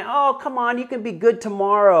that. And they, oh, come on, you can be good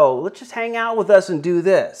tomorrow. Let's just hang out with us and do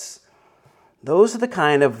this. Those are the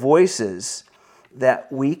kind of voices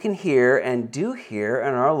that we can hear and do hear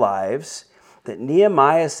in our lives that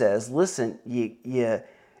Nehemiah says, listen, you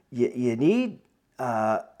need,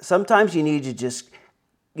 sometimes you need to just,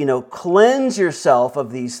 cleanse yourself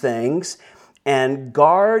of these things and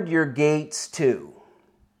guard your gates too.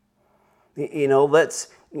 We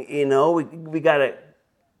got to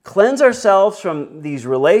cleanse ourselves from these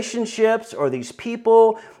relationships or these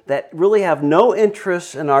people that really have no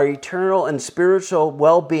interest in our eternal and spiritual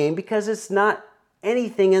well-being because it's not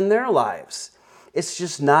anything in their lives. It's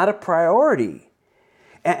just not a priority.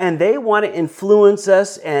 And they want to influence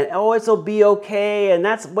us and, it'll be okay, and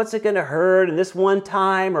what's it going to hurt, and this one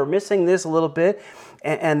time, or missing this a little bit.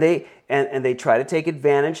 And they try to take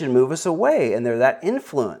advantage and move us away, and they're that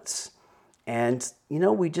influence. And,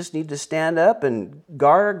 we just need to stand up and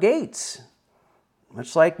guard our gates,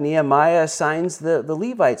 much like Nehemiah assigns the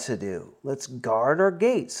Levites to do. Let's guard our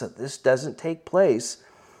gates so this doesn't take place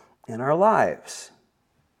in our lives.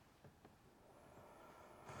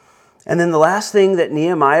 And then the last thing that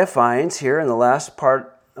Nehemiah finds here in the last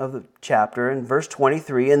part of the chapter, in verse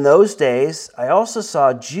 23, in those days I also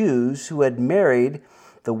saw Jews who had married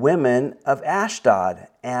the women of Ashdod,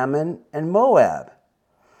 Ammon, and Moab.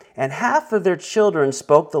 And half of their children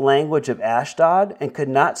spoke the language of Ashdod and could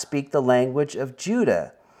not speak the language of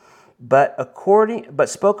Judah, but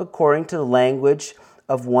spoke according to the language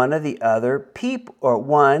of one of the other people,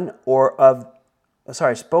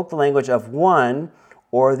 spoke the language of one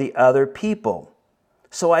or the other people.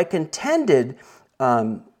 So I contended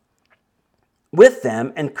with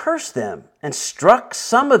them and cursed them and struck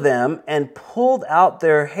some of them and pulled out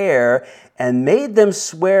their hair and made them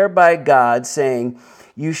swear by God, saying,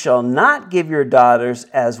 you shall not give your daughters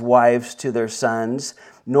as wives to their sons,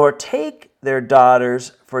 nor take their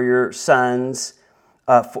daughters for your sons,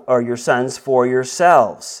 or your sons for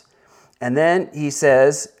yourselves. And then he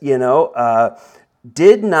says,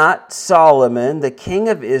 did not Solomon, the king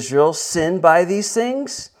of Israel, sin by these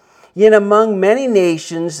things? Yet among many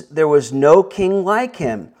nations there was no king like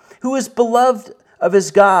him, who was beloved of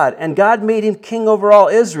his God, and God made him king over all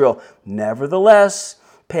Israel. Nevertheless,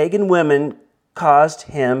 pagan women caused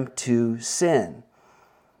him to sin.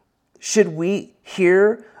 Should we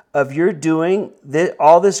hear of your doing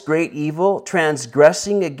all this great evil,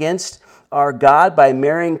 transgressing against our God by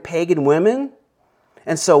marrying pagan women?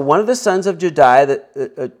 And so one of the sons of Joadiah,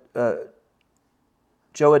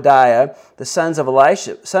 the son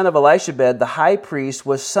of Elishabed, the high priest,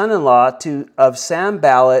 was son-in-law of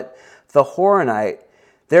Sanballat the Horonite.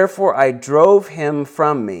 Therefore I drove him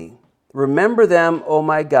from me. Remember them, O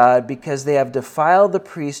my God, because they have defiled the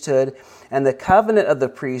priesthood and the covenant of the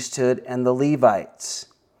priesthood and the Levites.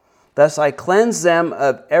 Thus I cleanse them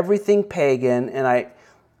of everything pagan, and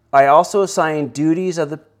I also assign duties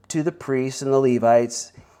to the priests and the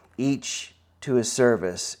Levites, each to his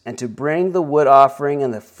service, and to bring the wood offering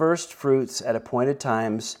and the first fruits at appointed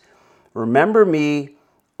times. Remember me,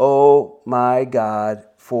 O my God,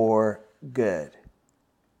 for good.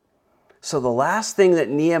 So the last thing that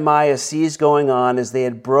Nehemiah sees going on is they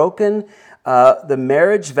had broken the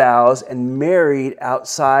marriage vows and married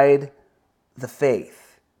outside the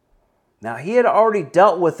faith. Now, he had already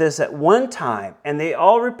dealt with this at one time, and they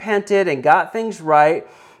all repented and got things right,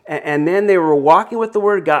 and then they were walking with the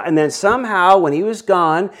Word of God, and then somehow, when he was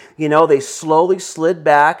gone, they slowly slid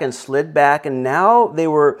back, and now they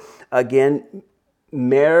were, again,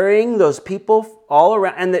 marrying those people all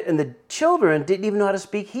around, and the children didn't even know how to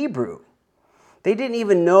speak Hebrew. They didn't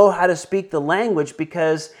even know how to speak the language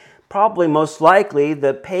because probably most likely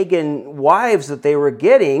the pagan wives that they were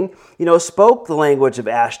getting, spoke the language of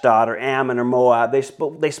Ashdod or Ammon or Moab. They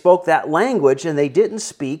spoke that language, and they didn't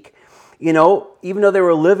speak, even though they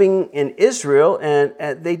were living in Israel,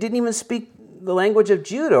 and they didn't even speak the language of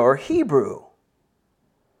Judah or Hebrew.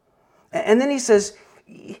 And then he says,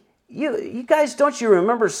 you guys, don't you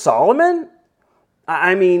remember Solomon?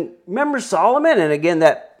 I mean, remember Solomon? And again,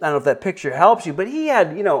 I don't know if that picture helps you, but he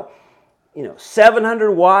had,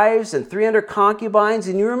 700 wives and 300 concubines,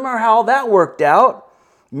 and you remember how that worked out,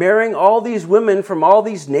 marrying all these women from all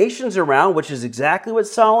these nations around, which is exactly what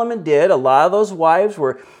Solomon did. A lot of those wives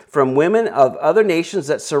were from women of other nations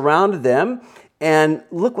that surrounded them, and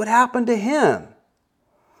look what happened to him.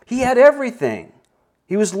 He had everything.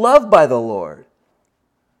 He was loved by the Lord,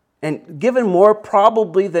 and given more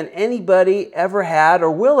probably than anybody ever had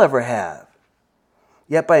or will ever have.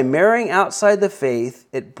 Yet by marrying outside the faith,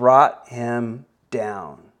 it brought him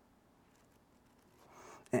down.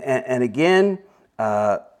 And again,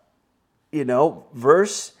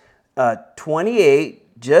 verse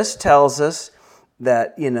 28 just tells us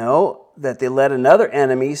that, that they let another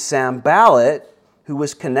enemy, Sanballat, who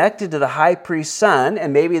was connected to the high priest's son,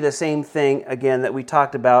 and maybe the same thing, again, that we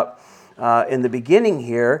talked about in the beginning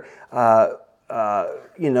here,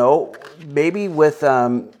 maybe with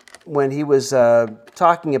when he was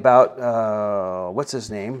talking about what's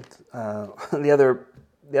his name, the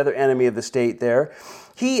other enemy of the state there.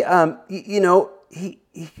 I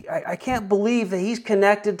can't believe that he's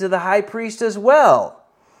connected to the high priest as well.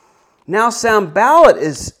 Now Sanballat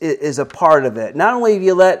is a part of it. Not only have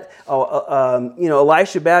you let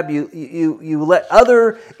Elishashab, you let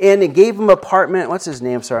other in and gave him apartment. What's his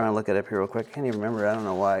name? Sorry, I'm gonna look it up here real quick. I can't even remember. I don't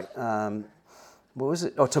know why. What was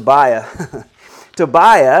it? Oh, Tobiah.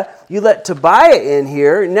 Tobiah. You let Tobiah in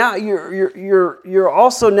here. Now you're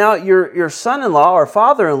also now your son-in-law or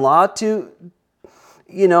father-in-law to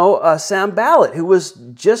Sanballat, who was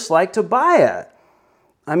just like Tobiah.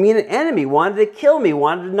 I mean, an enemy, wanted to kill me,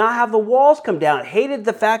 wanted to not have the walls come down, hated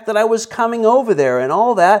the fact that I was coming over there and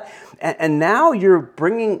all that. And now you're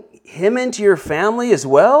bringing him into your family as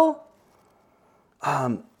well?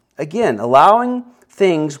 Again, allowing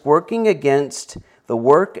things working against the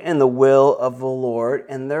work and the will of the Lord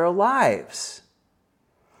in their lives.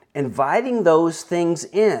 Inviting those things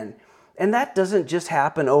in. And that doesn't just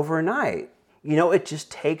happen overnight. It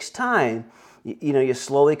just takes time. You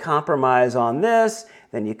slowly compromise on this,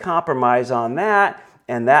 then you compromise on that,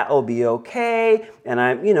 and that will be okay. And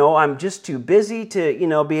I'm just too busy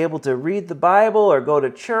to, be able to read the Bible or go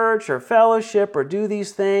to church or fellowship or do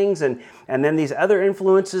these things. And then these other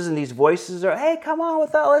influences and these voices are, hey, come on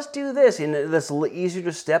with that, let's do this. And it's easier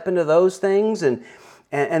to step into those things. And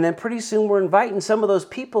then pretty soon we're inviting some of those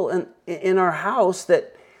people in our house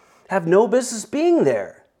that have no business being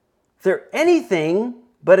there. They're anything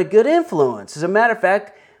but a good influence. As a matter of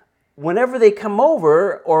fact, whenever they come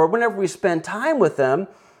over or whenever we spend time with them,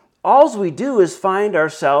 all we do is find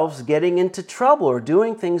ourselves getting into trouble or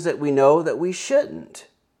doing things that we know that we shouldn't.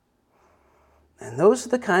 And those are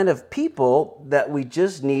the kind of people that we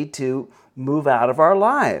just need to move out of our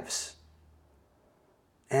lives.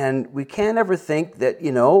 And we can't ever think that,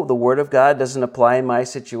 the Word of God doesn't apply in my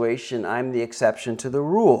situation. I'm the exception to the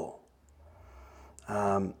rule.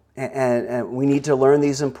 And we need to learn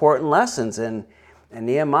these important lessons. And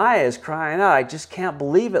Nehemiah is crying out, I just can't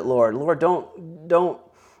believe it, Lord. Lord, don't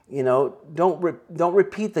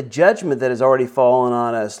repeat the judgment that has already fallen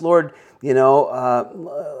on us. Lord, we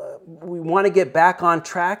want to get back on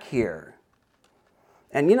track here.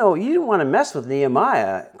 And, you didn't want to mess with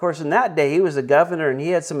Nehemiah. Of course, in that day, he was a governor and he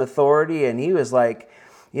had some authority and he was like,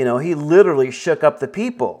 he literally shook up the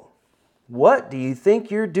people. What do you think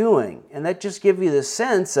you're doing? And that just gives you the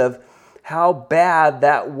sense of how bad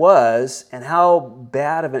that was and how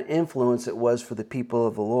bad of an influence it was for the people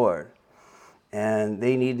of the Lord. And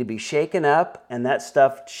they need to be shaken up and that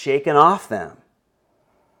stuff shaken off them.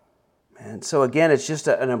 And so again, it's just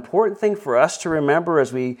an important thing for us to remember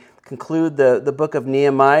as we conclude the book of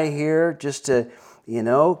Nehemiah here, just to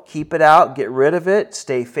Keep it out, get rid of it,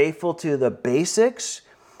 stay faithful to the basics,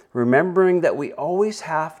 remembering that we always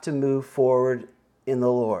have to move forward in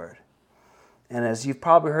the Lord. And as you've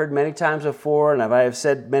probably heard many times before, and I have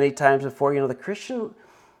said many times before, the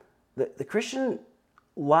Christian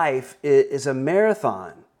life is a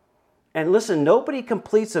marathon. And listen, nobody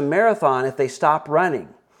completes a marathon if they stop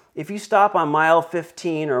running. If you stop on mile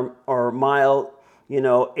 15 or mile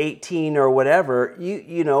 18 or whatever,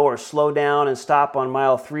 or slow down and stop on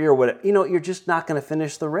mile 3 or whatever, you're just not going to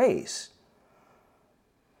finish the race.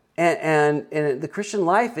 And the Christian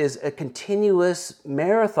life is a continuous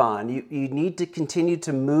marathon. You need to continue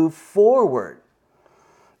to move forward.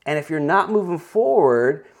 And if you're not moving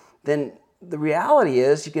forward, then the reality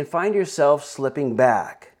is you can find yourself slipping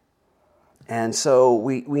back. And so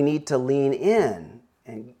we need to lean in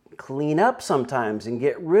and clean up sometimes and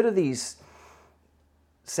get rid of these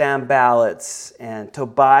Sanballats and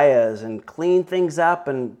Tobiahs and clean things up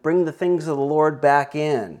and bring the things of the Lord back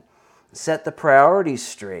in. Set the priorities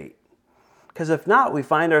straight. Because if not, we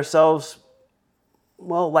find ourselves,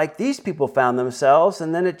 like these people found themselves,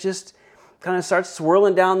 and then it just kind of starts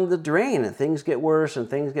swirling down the drain, and things get worse, and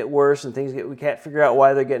things get worse, and we can't figure out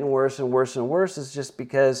why they're getting worse and worse and worse. It's just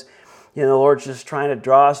because, the Lord's just trying to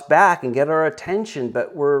draw us back and get our attention,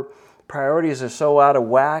 but priorities are so out of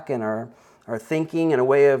whack, and our thinking and a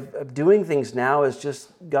way of doing things now has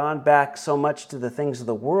just gone back so much to the things of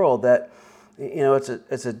the world that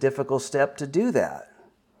it's a difficult step to do that.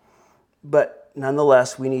 But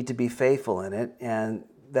nonetheless, we need to be faithful in it, and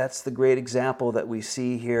that's the great example that we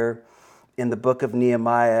see here in the book of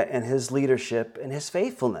Nehemiah and his leadership and his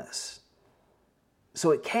faithfulness.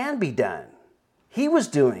 So it can be done. He was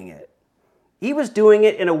doing it. He was doing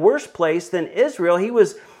it in a worse place than Israel. He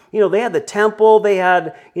was, they had the temple, they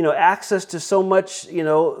had, access to so much,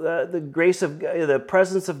 the grace of the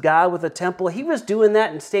presence of God with the temple. He was doing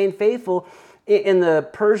that and staying faithful in the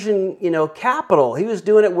Persian, capital. He was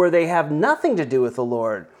doing it where they have nothing to do with the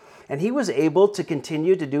Lord. And he was able to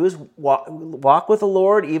continue to do his walk with the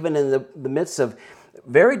Lord, even in the midst of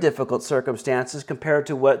very difficult circumstances compared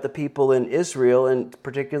to what the people in Israel and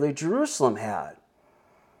particularly Jerusalem had.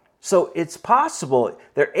 So it's possible.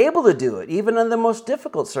 They're able to do it, even in the most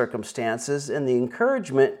difficult circumstances. And the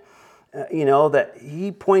encouragement, that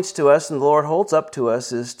he points to us and the Lord holds up to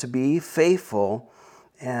us is to be faithful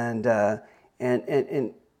and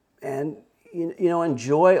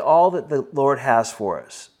enjoy all that the Lord has for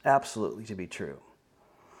us. Absolutely to be true.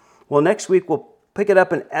 Well, next week we'll pick it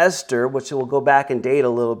up in Esther, which we'll go back and date a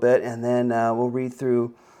little bit, and then we'll read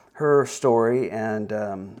through her story and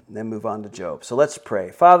then move on to Job. So let's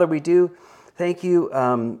pray. Father, we do thank you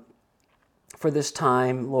for this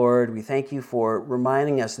time, Lord. We thank you for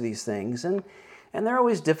reminding us of these things. And they're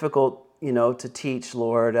always difficult, to teach,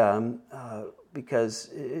 Lord, because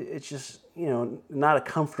it's just, not a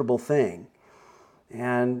comfortable thing.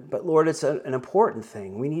 But Lord, it's an important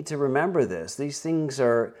thing. We need to remember this. These things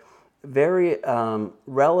are very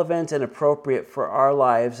relevant and appropriate for our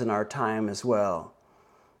lives and our time as well.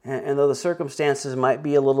 And though the circumstances might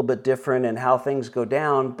be a little bit different in how things go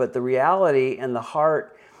down, but the reality and the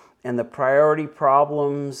heart and the priority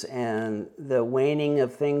problems and the waning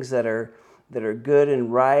of things that are good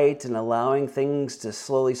and right and allowing things to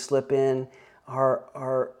slowly slip in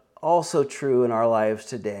are also true in our lives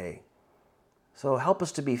today. So help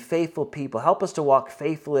us to be faithful people. Help us to walk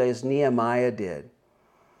faithfully as Nehemiah did.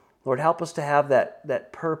 Lord, help us to have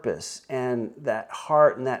that purpose and that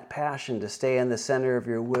heart and that passion to stay in the center of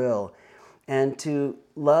your will and to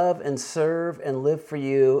love and serve and live for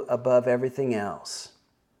you above everything else.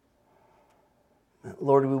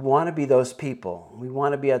 Lord, we want to be those people. We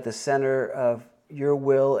want to be at the center of your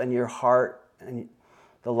will and your heart and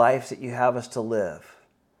the lives that you have us to live.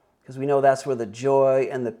 Because we know that's where the joy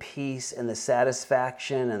and the peace and the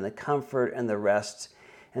satisfaction and the comfort and the rest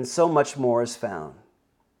and so much more is found.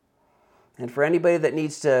 And for anybody that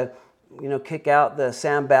needs to, kick out the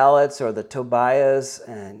Sanballats or the Tobiahs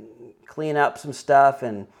and clean up some stuff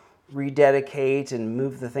and rededicate and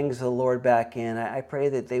move the things of the Lord back in, I pray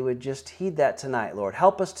that they would just heed that tonight, Lord.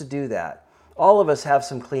 Help us to do that. All of us have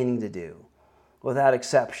some cleaning to do, without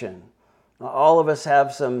exception. All of us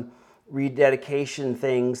have some rededication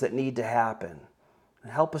things that need to happen.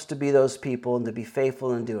 Help us to be those people and to be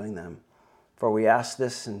faithful in doing them. For we ask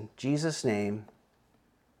this in Jesus' name.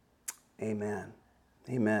 Amen.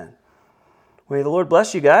 Amen. May the Lord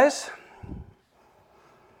bless you guys.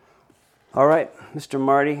 All right, Mr.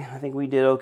 Marty, I think we did okay.